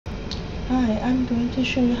Hi, I'm going to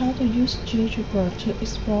show you how to use GeoGebra to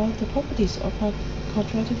explore the properties of a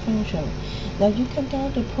quadratic function. Now you can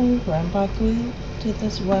download the program by going to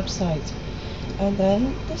this website, and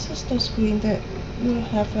then this is the screen that you will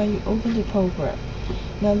have when you open the program.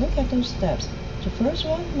 Now look at those steps. The first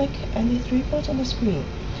one, make any 3 points on the screen.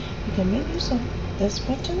 You can make use of this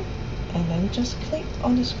button and then just click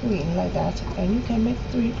on the screen like that, and you can make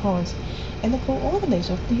 3 points, and the coordinates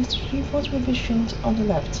of these 3 points will be shown on the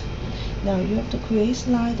left. Now you have to create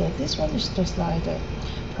slider. This one is the slider.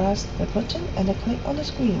 Press the button and then click on the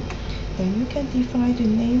screen. Then you can define the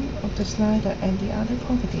name of the slider and the other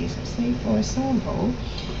properties. Say for example,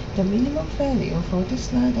 the minimum value for this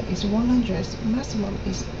slider is 100, maximum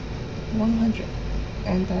is 100,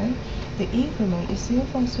 and then the increment is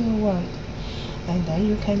 0.01. And then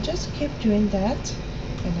you can just keep doing that,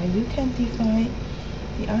 and then you can define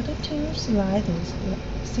the other 2 sliders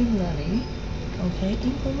similarly. Okay,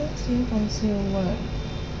 increment 0.01,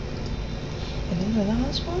 and then the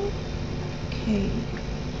last one, k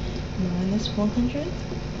minus 100,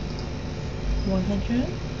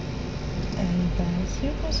 and then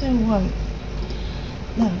 0.01.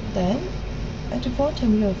 Now then, at the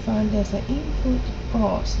bottom you'll find there's an input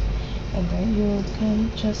box, and then you can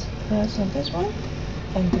just press on this one,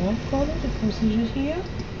 and then follow the procedure here,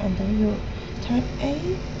 and then you type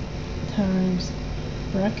a times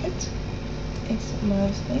bracket x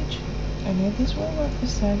minus h, and then this will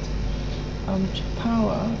represent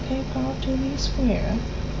power, okay, power to the square,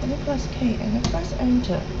 and then plus k, and then press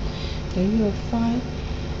enter. Then you will find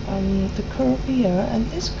the curve here, and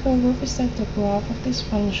this curve represents the graph of this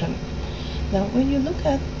function. Now when you look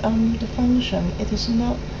at the function, it is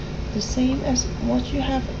not the same as what you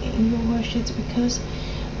have in your worksheet, because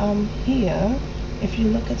here, if you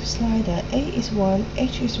look at the slider, a is 1,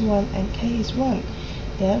 h is 1, and k is 1.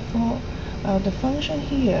 Therefore the function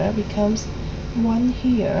here becomes 1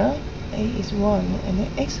 here, a is 1, and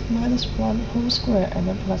then x minus 1 whole square, and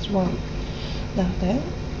then plus 1. Now then,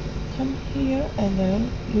 come here, and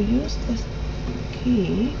then you use this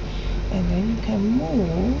key, and then you can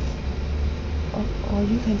move, or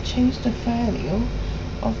you can change the value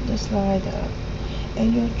of the slider,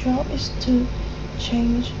 and your job is to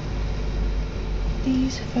change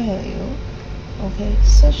these value, okay,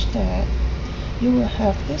 such that you will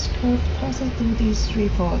have this curve passing through these 3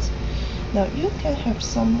 points. Now you can have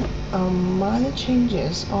some minor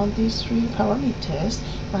changes on these 3 parameters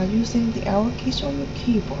by using the arrow keys on your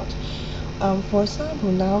keyboard. For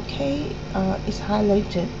example, now k is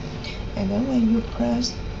highlighted, and then when you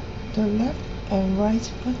press the left and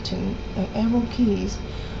right button arrow keys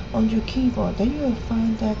on your keyboard, then you will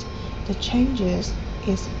find that the changes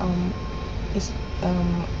is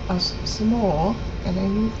small, and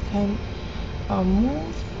then you can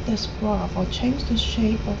move this graph or change the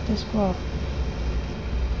shape of this graph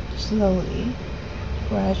slowly,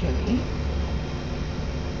 gradually,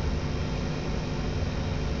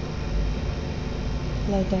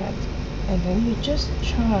 like that, and then you just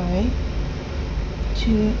try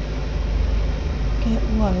to get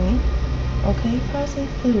one, okay, passing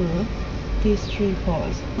through these 3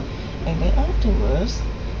 points, and then afterwards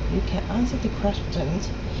you can answer the questions.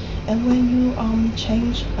 And when you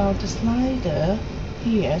change the slider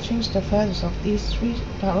here, change the values of these 3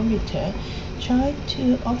 parameters, try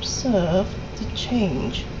to observe the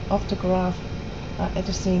change of the graph at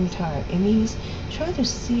the same time. It means try to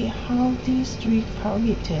see how these 3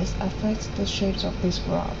 parameters affect the shapes of this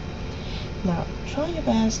graph. Now try your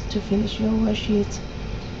best to finish your worksheet.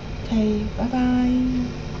 Okay, bye bye.